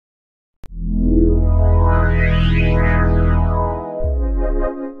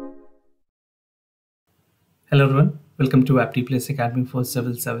Hello everyone, welcome to Apti Plus Academy for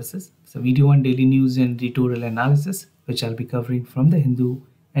Civil Services. It's a video on daily news and editorial analysis, which I'll be covering from the Hindu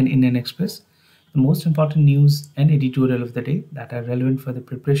and Indian Express. The most important news and editorial of the day that are relevant for the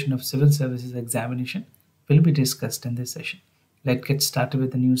preparation of civil services examination will be discussed in this session. Let's get started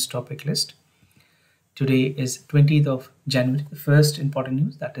with the news topic list. Today is 20th of January. The first important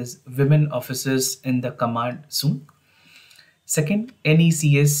news, that is women officers in the command soon. Second,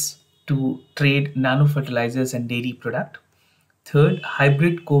 NECS to trade nanofertilizers and dairy product. Third,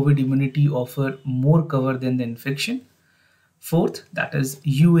 hybrid COVID immunity offer more cover than the infection. Fourth, that is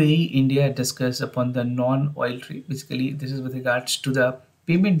UAE India discuss upon the non-oil trade. Basically, this is with regards to the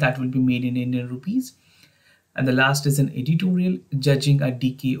payment that will be made in Indian rupees. And the last is an editorial judging a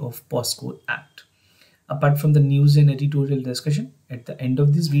decay of POSCO Act. Apart from the news and editorial discussion, at the end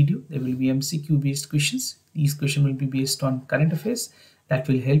of this video, there will be MCQ based questions. These questions will be based on current affairs that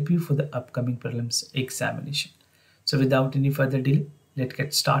will help you for the upcoming prelims examination. So without any further delay, let's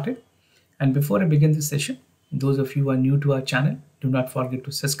get started. And before I begin this session, those of you who are new to our channel, do not forget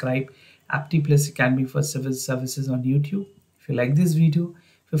to subscribe Apti Plus Academy for Civil Services on YouTube. If you like this video,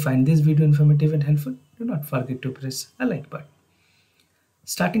 if you find this video informative and helpful, do not forget to press a like button.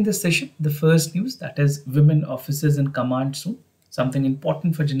 Starting this session, the first news, that is women officers in command soon. Something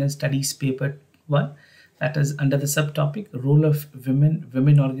important for General Studies paper 1, that is under the subtopic role of women,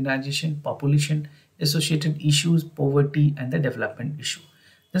 women organization, population, associated issues, poverty and the development issue.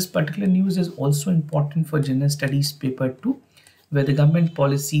 This particular news is also important for General Studies paper 2, where the government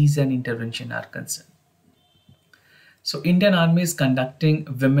policies and intervention are concerned. So Indian Army is conducting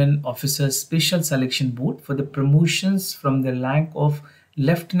women officers special selection board for the promotions from the rank of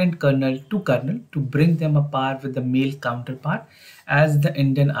Lieutenant Colonel to bring them a par with the male counterpart, as the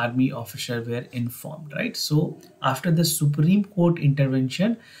Indian Army officer were informed, right? So after the Supreme Court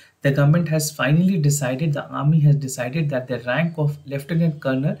intervention, the government has finally decided, the army has decided that the rank of Lieutenant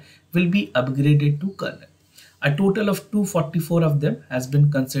Colonel will be upgraded to Colonel. A total of 244 of them has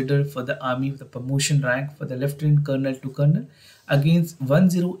been considered for the army with the promotion rank for the Lieutenant Colonel to Colonel, against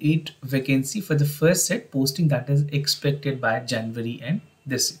 108 vacancy for the first set posting that is expected by January and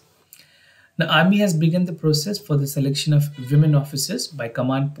this year. The army has begun the process for the selection of women officers by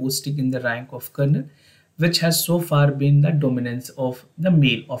command posting in the rank of colonel, which has so far been the dominance of the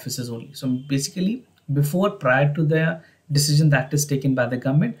male officers only. So basically, prior to the decision that is taken by the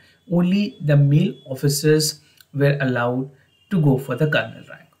government, only the male officers were allowed to go for the colonel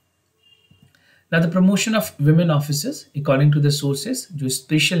rank. Now, the promotion of women officers, according to the sources, जो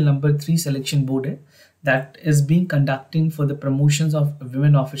special number 3 selection board है, that is being conducting for the promotions of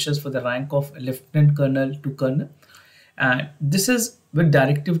women officers for the rank of Lieutenant Colonel to Colonel. And this is with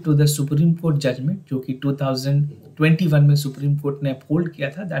directive to the Supreme Court judgment, जो कि 2021 में Supreme Court ने uphold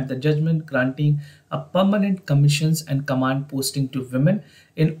किया था, that the judgment granting a permanent commissions and command posting to women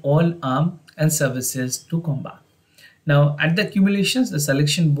in all armed and services to combat. Now, at the accumulations, the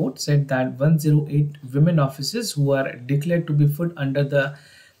selection board said that 108 women officers who are declared to be put under the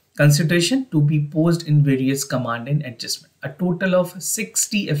consideration to be posted in various command and adjustment. A total of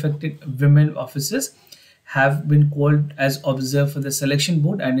 60 affected women officers have been called as observed for the selection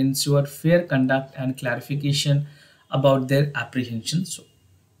board and ensure fair conduct and clarification about their apprehension. So,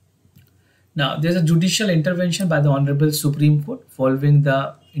 now there's a judicial intervention by the Honorable Supreme Court. Following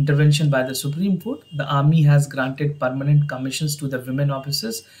the intervention by the Supreme Court, the army has granted permanent commissions to the women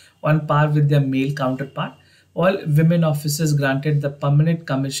officers on par with their male counterpart. All women officers granted the permanent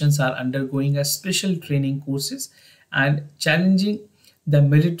commissions are undergoing a special training courses and challenging the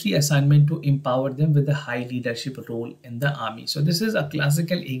military assignment to empower them with a high leadership role in the army. So this is a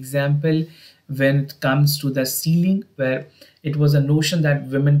classical example when it comes to the ceiling, where it was a notion that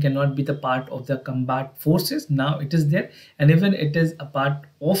women cannot be the part of the combat forces. Now it is there, and even it is a part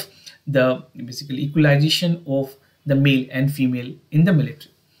of the basically equalization of the male and female in the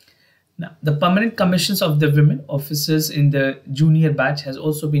military. Now, the permanent commissions of the women officers in the junior batch has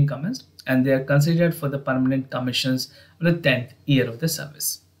also been commenced, and they are considered for the permanent commissions of the 10th year of the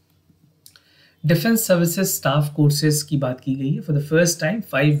service. Defense Services Staff Courses की बात की गई है. For the first time,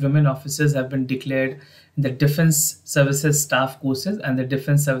 5 women officers have been declared in the Defense Services Staff Courses and the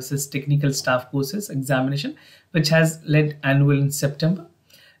Defense Services Technical Staff Courses examination, which has led annual in September.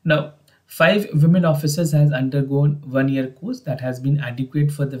 Now, 5 women officers has undergone 1-year course that has been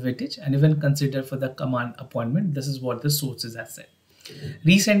adequate for the weightage and even considered for the command appointment. This is what the sources have said.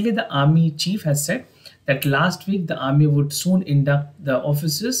 Recently, the Army Chief has said that last week the Army would soon induct the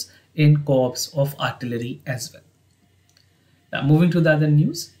officers in corps of artillery as well. Now, moving to the other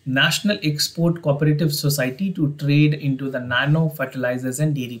news, National Export Cooperative Society to trade into the nano fertilizers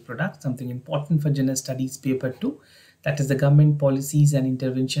and dairy products, something important for General Studies Paper 2, that is the government policies and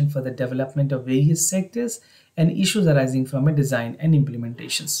intervention for the development of various sectors and issues arising from a design and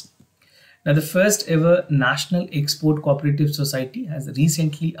implementations. Now, the first ever National Export Cooperative Society has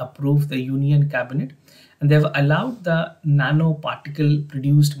recently approved the Union Cabinet, and they have allowed the nanoparticle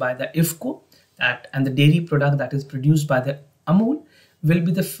produced by the IFCO and the dairy product that is produced by the Amul will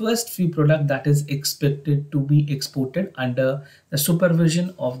be the first few product that is expected to be exported under the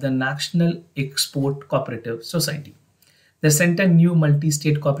supervision of the National Export Cooperative Society. The Center New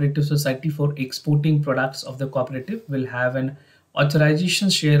Multi-State Cooperative Society for exporting products of the cooperative will have an authorization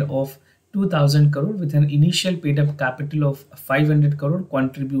share of 2,000 crore with an initial paid up capital of 500 crore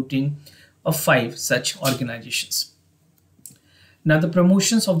contributing of 5 such organizations. Now, the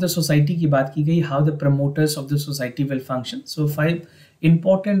promotions of the society की बात की गई, how the promoters of the society will function. So 5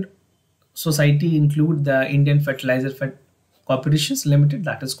 important society include the Indian Fertilizer Corporations Limited,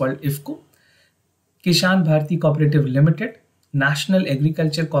 that is called IFCO, Kishan Bharti Cooperative Limited, National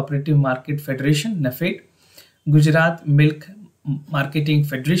Agriculture Cooperative Market Federation NAFED, Gujarat Milk Marketing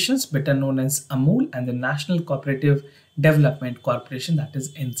Federations, better known as Amul, and the National Cooperative Development Corporation, that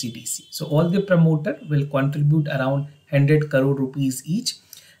is NCDC. So all the promoter will contribute around 100 crore rupees each,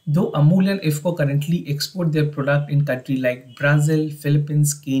 though Amul and IFCO currently export their product in countries like Brazil,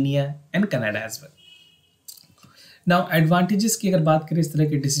 Philippines, Kenya and Canada as well. Now, advantages की अगर बात करें इस तरह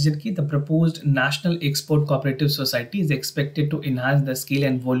के decision की, the proposed National Export Cooperative Society is expected to enhance the scale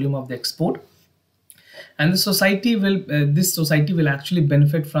and volume of the export. And the society will, this society will actually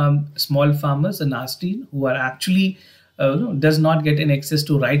benefit from small farmers and artisans who are actually does not get an access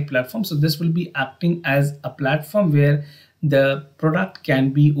to right platform. So this will be acting as a platform where the product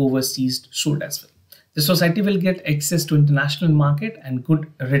can be overseas sold as well. The society will get access to international market and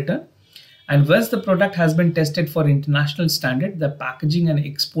good return. And once the product has been tested for international standard, the packaging and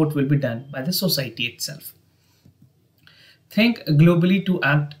export will be done by the society itself. Think globally to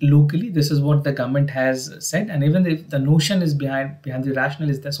act locally. This is what the government has said, and even if the notion is behind the rationale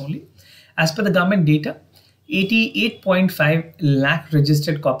is this only. As per the government data, 88.5 lakh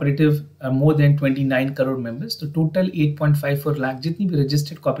registered cooperative more than 29 crore members. So total 8.54 lakh जितनी भी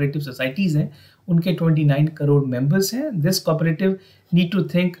registered cooperative societies हैं, उनके 29 crore members हैं. This cooperative need to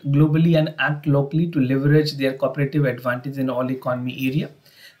think globally and act locally to leverage their cooperative advantage in all economy area.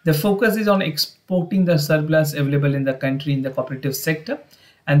 The focus is on exporting the surplus available in the country in the cooperative sector,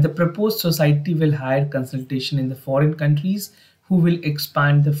 and the proposed society will hire consultation in the foreign countries who will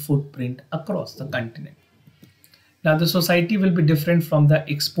expand the footprint across the continent. Now, the society will be different from the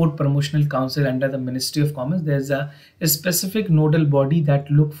Export Promotional Council under the Ministry of Commerce. There's a specific nodal body that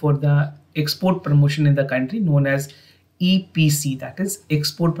look for the export promotion in the country known as EPC, that is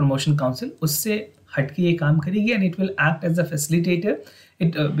Export Promotion Council. उससे हटके ये काम करेगी and it will act as a facilitator.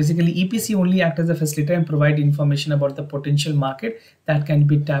 It basically EPC only act as a facilitator and provide information about the potential market that can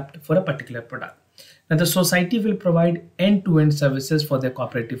be tapped for a particular product. Now, the society will provide end-to-end services for their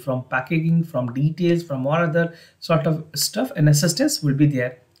cooperative, from packaging, from details, from all other sort of stuff, and assistance will be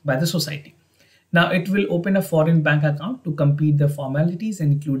there by the society. Now, it will open a foreign bank account to complete the formalities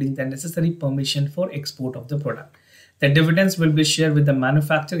and including the necessary permission for export of the product. The dividends will be shared with the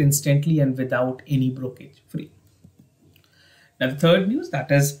manufacturer instantly and without any brokerage free. Now, the third news,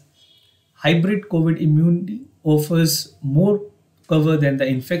 that is hybrid COVID immunity offers more cover than the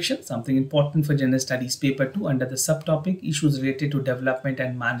infection, something important for General Studies Paper 2 under the subtopic issues related to development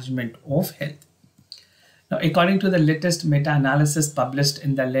and management of health. Now, according to the latest meta-analysis published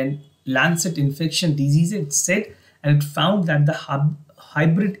in the Lancet Infection Disease, it said, and it found that the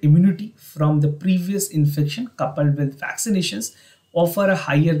hybrid immunity from the previous infection coupled with vaccinations offer a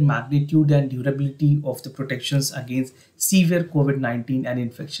higher magnitude and durability of the protections against severe COVID-19 and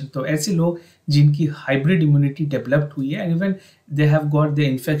infection. So ऐसे लोग जिनकी hybrid immunity developed हुई है and even they have got the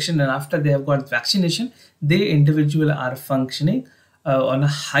infection and after they have got vaccination, they individual are functioning on a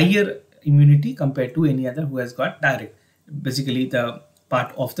higher immunity compared to any other who has got direct, basically the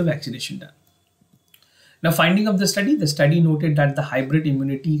part of the vaccination done. Now, finding of the study noted that the hybrid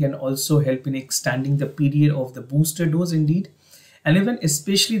immunity can also help in extending the period of the booster dose indeed, and even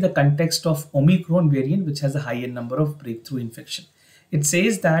especially the context of Omicron variant, which has a higher number of breakthrough infection. It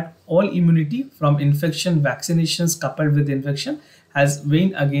says that all immunity from infection vaccinations coupled with infection has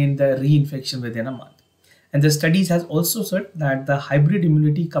waned again the reinfection within a month. And the studies has also said that the hybrid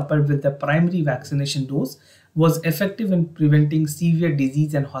immunity coupled with the primary vaccination dose was effective in preventing severe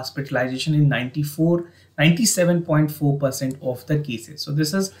disease and hospitalization in 97.4% of the cases. So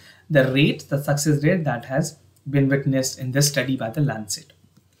this is the rate, the success rate that has been witnessed in this study by the Lancet.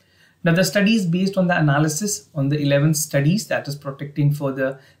 Now, the study is based on the analysis on the 11 studies that is protecting for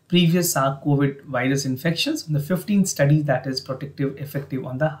the previous SARS-CoV virus infections, and the 15 studies that is effective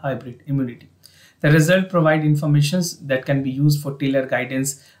on the hybrid immunity. The result provide information that can be used for tailored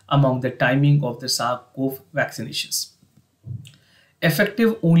guidance among the timing of the SARS-CoV vaccinations.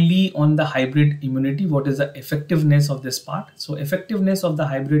 Effective only on the hybrid immunity. What is the effectiveness of this part? So effectiveness of the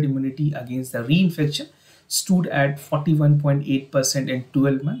hybrid immunity against the reinfection stood at 41.8% in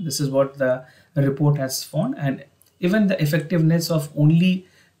 12 months. This is what the report has found. And even the effectiveness of only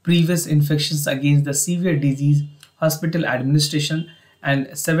previous infections against the severe disease, hospital administration, and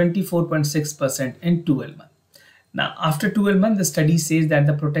 74.6% in 12 months. Now, after 12 months, the study says that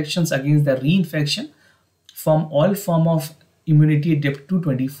the protections against the reinfection from all form of immunity dipped to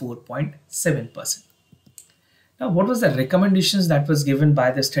 24.7%. Now, what was the recommendations that was given by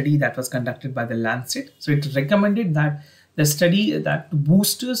the study that was conducted by the Lancet? So it recommended that the study that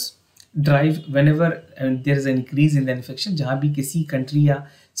boosters drive whenever there is an increase in the infection, जहाँ भी किसी country या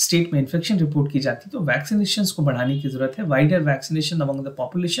state में infection report की जाती है तो vaccinations को बढ़ाने की जरूरत है. Wider vaccination among the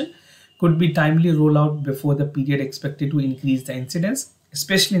population could be timely roll out before the period expected to increase the incidence,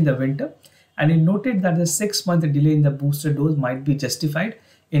 especially in the winter. And it noted that the 6-month delay in the booster dose might be justified.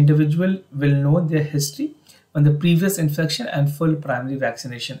 Individual will know their history on the previous infection and full primary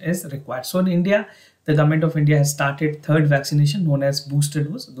vaccination is required. So in India, the government of India has started third vaccination known as booster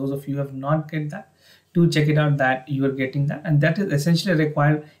dose. Those of you who have not get that, do check it out that you are getting that, and that is essentially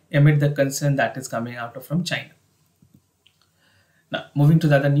required amid the concern that is coming out from China. Now, moving to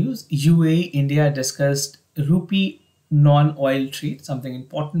the other news, UAE India discussed rupee non-oil trade, something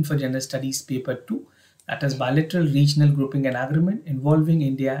important for General Studies Paper 2, that is bilateral regional grouping and agreement involving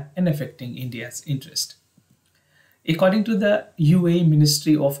India and affecting India's interest. According to the UAE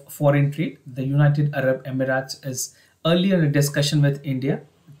Ministry of Foreign Trade, the United Arab Emirates is earlier in a discussion with India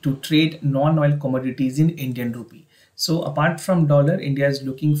to trade non-oil commodities in Indian rupee. So apart from dollar, India is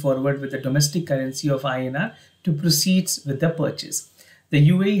looking forward with the domestic currency of INR to proceed with the purchase. The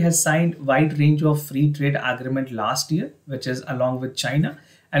UAE has signed wide range of free trade agreement last year, which is along with China,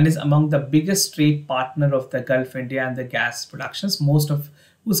 and is among the biggest trade partner of the Gulf India and the gas productions, most of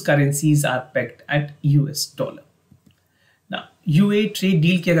whose currencies are pegged at US dollar. Now, UAE trade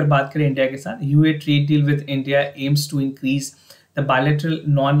deal की अगर बात करें India के साथ, UAE trade deal with India aims to increase the bilateral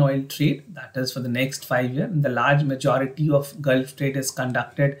non-oil trade, that is for the next 5 years. And the large majority of Gulf trade is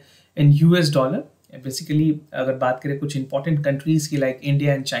conducted in US dollar. Basically, अगर बात करें कुछ important countries की like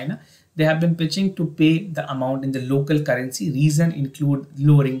India and China, they have been pitching to pay the amount in the local currency. Reason include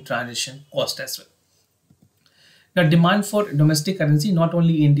lowering transaction cost as well. Now, demand for domestic currency, not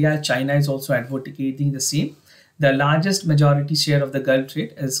only India, China is also advocating the same. The largest majority share of the Gulf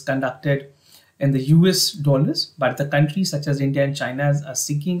trade is conducted in the US dollars, but the countries such as India and China are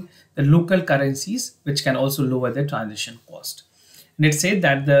seeking the local currencies, which can also lower the transaction cost. And it said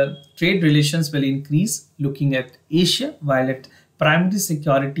that the trade relations will increase looking at Asia, while its primary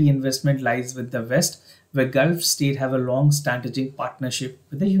security investment lies with the West, where Gulf states have a long strategic partnership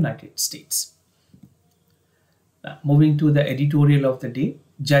with the United States. Now, moving to the editorial of the day,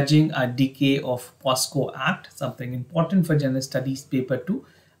 judging a decay of POSCO Act, something important for General Studies Paper 2,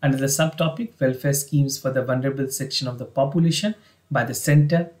 under the subtopic welfare schemes for the vulnerable section of the population by the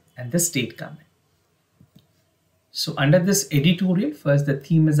center and the state government. So under this editorial, first the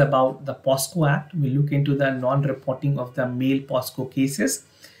theme is about the POSCO Act. We look into the non-reporting of the male POSCO cases.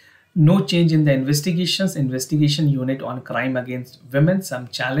 No change in the investigations, investigation unit on crime against women, some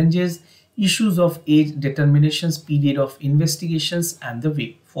challenges, issues of age determinations, period of investigations, and the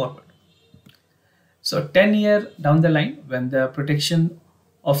way forward. So 10 years down the line, when the protection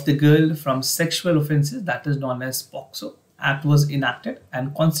of the girl from sexual offenses, that is known as POXO Act, was enacted,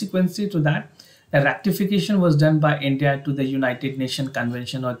 and consequently to that, a rectification was done by India to the United Nations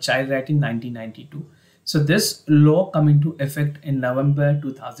Convention on Child Rights in 1992. So this law come into effect in November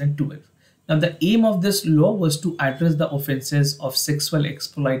 2012. Now the aim of this law was to address the offenses of sexual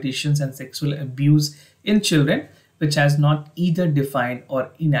exploitations and sexual abuse in children, which has not either defined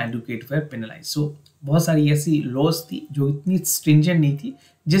or inadequate were penalized. So बहुत सारी ऐसी laws थी जो इतनी stringent नहीं थी,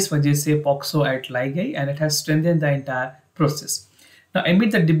 जिस वजह से POXO Act लाई गई, and it has strengthened the entire process. Now,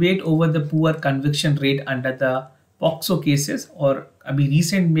 amid the debate over the poor conviction rate under the POXO cases, और अभी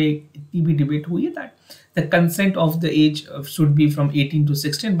recent में इतनी भी debate हुई है that the consent of the age should be from 18 to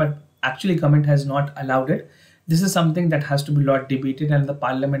 16, but actually government has not allowed it. This is something that has to be lot debated, and the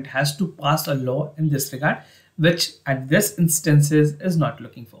parliament has to pass a law in this regard, which at this instances is not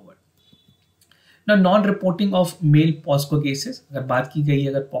looking forward. ना non reporting of male POCSO cases, अगर बात की गई,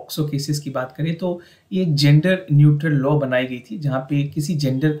 अगर POCSO cases की बात करें तो ये एक जेंडर न्यूट्रल लॉ बनाई गई थी जहाँ पे किसी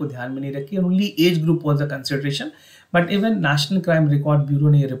जेंडर को ध्यान में नहीं रखी, only age group was a consideration. But even national crime record bureau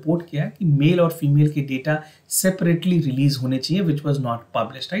ने रिपोर्ट किया कि मेल और फीमेल के डेटा सेपरेटली रिलीज होने चाहिए, which was not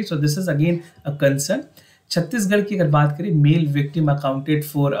published, right. So this is again a concern. Chhattisgarh की अगर बात करें, mail victim accounted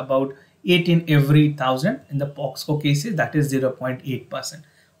for about 8 in every 1,000 in the POXO cases, that is 0.8%.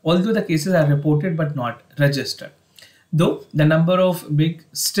 Although the cases are reported but not registered. Though the number of big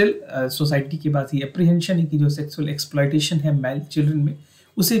still society की बात ही apprehension है कि जो sexual exploitation है male children में,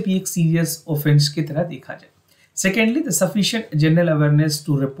 उसे भी एक serious offense की तरह देखा जाए. Secondly, the sufficient general awareness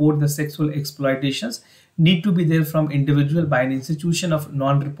to report the sexual exploitations need to be there from individual by an institution of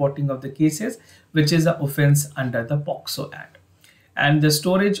non-reporting of the cases, which is an offense under the POXO Act. And the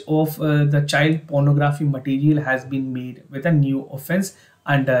storage of the child pornography material has been made with a new offense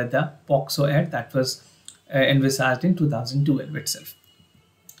under the POXO Act that was envisaged in 2012 itself.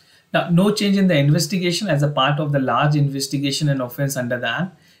 Now, no change in the investigation as a part of the large investigation and offense under the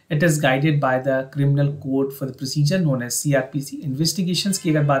Act. It is guided by the Criminal Code for the procedure known as CRPC. Investigations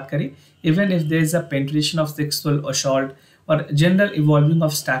की अगर बात करें, even if there is a penetration of sexual assault और general evolving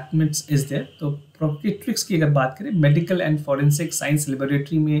of statements is there, तो प्रोक्यूट्रिक्स की अगर बात करें, medical and forensic science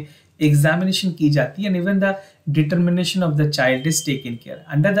laboratory में एग्जामिनेशन की जाती है and even the determination of the child is taken care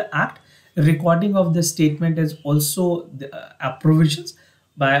under the act. Recording of the statement is also provisions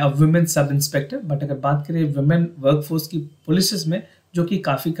bye a women sub inspector. But अगर बात करें women workforce की police में, जो कि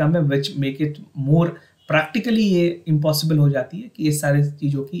काफ़ी कम है, which make it more practically ये इम्पॉसिबल हो जाती है कि ये सारी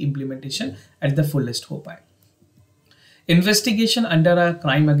चीज़ों की इम्प्लीमेंटेशन एट द फुलेस्ट हो पाए। Investigation under a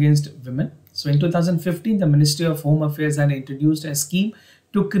crime against women. So in 2015, the Ministry of Home Affairs had introduced a scheme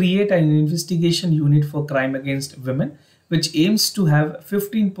to create an investigation unit for crime against women, which aims to have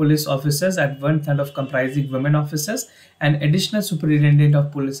 15 police officers at 1/3 of comprising women officers and additional superintendent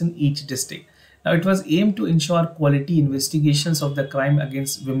of police in each district. Now it was aimed to ensure quality investigations of the crime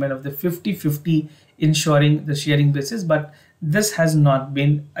against women of the 50-50 ensuring the sharing basis, but this has not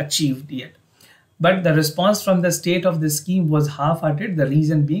been achieved yet. But the response from the state of this scheme was half-hearted, the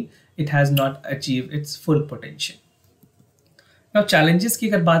reason being it has not achieved its full potential. Now challenges की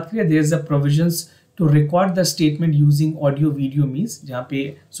अगर बात करें, there is a provisions to record the statement using audio video means, जहाँ पे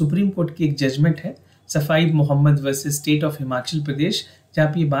supreme court की एक judgement है सफाई Mohammad versus state of Himachal Pradesh, जहाँ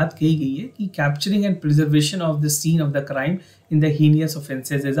पे ये बात कही गई है कि capturing and preservation of the scene of the crime in the heinous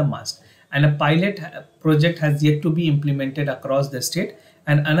offences is a must and a pilot project has yet to be implemented across the state.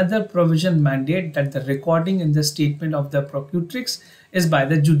 And another provision mandate that the recording in the statement of the prosecutrix is by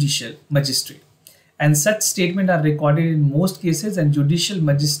the judicial magistrate. And such statements are recorded in most cases, and judicial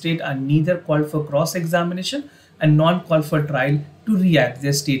magistrate are neither called for cross-examination and non-called for trial to react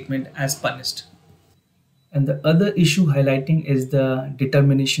their statement as punished. And the other issue highlighting is the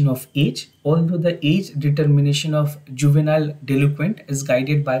determination of age. Although the age determination of juvenile delinquent is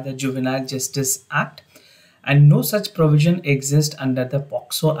guided by the Juvenile Justice Act, and no such provision exists under the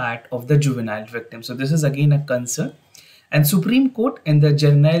POXO Act of the juvenile victim. So this is again a concern. And Supreme Court in the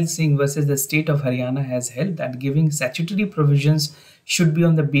Jarnail Singh versus the state of Haryana has held that giving statutory provisions should be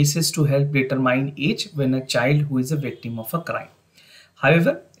on the basis to help determine age when a child who is a victim of a crime.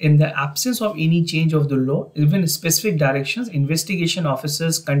 However, in the absence of any change of the law, even specific directions, investigation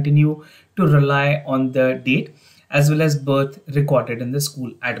officers continue to rely on the date as well as birth recorded in the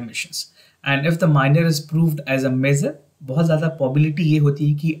school admissions. And if the minor is proved as a measure, बहुत ज़्यादा probability ये होती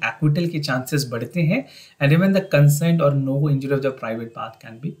है कि acquittal के chances बढ़ते हैं, and even the consent or no injury of the private part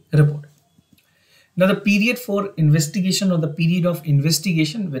can be reported. Now the period for investigation or the period of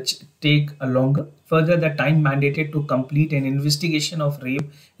investigation which take a longer. Further, the time mandated to complete an investigation of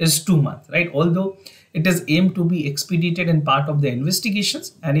rape is 2 months, right? Although it is aimed to be expedited in part of the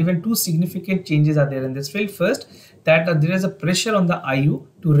investigations, and even two significant changes are there in this field. First, that there is a pressure on the IU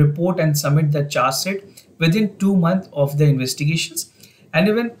to report and submit the charge sheet within 2 months of the investigations,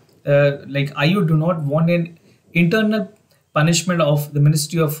 and even like IU do not want an internal punishment of the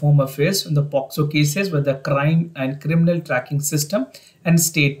Ministry of Home Affairs in the POXO cases with the crime and criminal tracking system and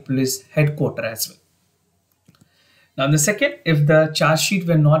state police headquarters as well. Now the second, if the charge sheet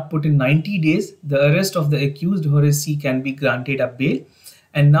were not put in 90 days, the arrest of the accused or his C can be granted a bail.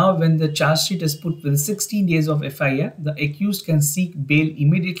 And now when the charge sheet is put within 16 days of FIR, the accused can seek bail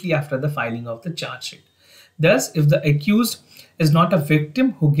immediately after the filing of the charge sheet. Thus, if the accused is not a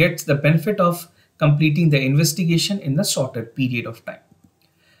victim who gets the benefit of completing the investigation in a shorter period of time.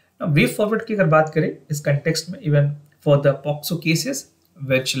 Now, way forward की अगर बात करें इस context में, even for the POXO cases,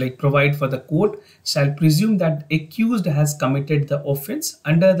 which like provide for the court shall presume that accused has committed the offense.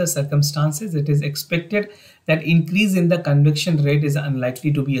 Under the circumstances, it is expected that increase in the conviction rate is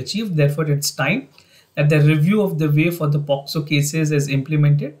unlikely to be achieved. Therefore, it's time that the review of the way for the POCSO cases is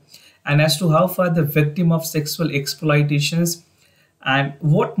implemented, and as to how far the victim of sexual exploitations and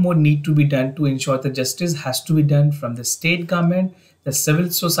what more need to be done to ensure the justice has to be done from the state government, the civil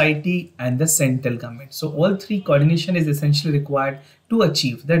society, and the central government. So all three coordination is essentially required to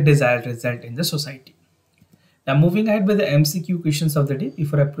achieve the desired result in the society. Now moving ahead with the MCQ questions of the day.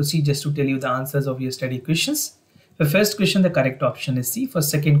 Before I proceed, just to tell you the answers of your study questions. For first question, the correct option is C. For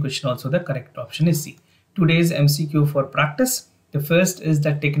second question also, the correct option is C. Today's MCQ for practice. The first is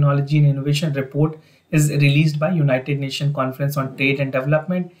the Technology and Innovation Report is released by United Nations Conference on Trade and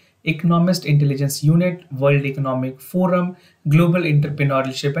Development, Economist Intelligence Unit, World Economic Forum, Global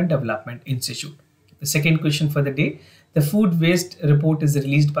Entrepreneurship and Development Institute. The second question for the day, the Food Waste Report is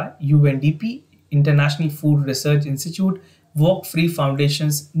released by UNDP, International Food Research Institute, Walk Free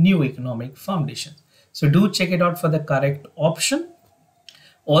Foundations, New Economic Foundation. So do check it out for the correct option.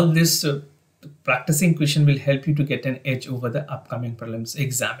 All this practicing question will help you to get an edge over the upcoming prelims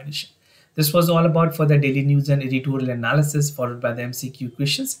examination. This was all about for the daily news and editorial analysis, followed by the MCQ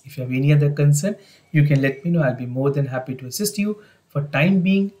questions. If you have any other concern, you can let me know. I'll be more than happy to assist you. For time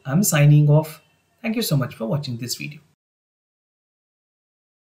being, I'm signing off. Thank you so much for watching this video.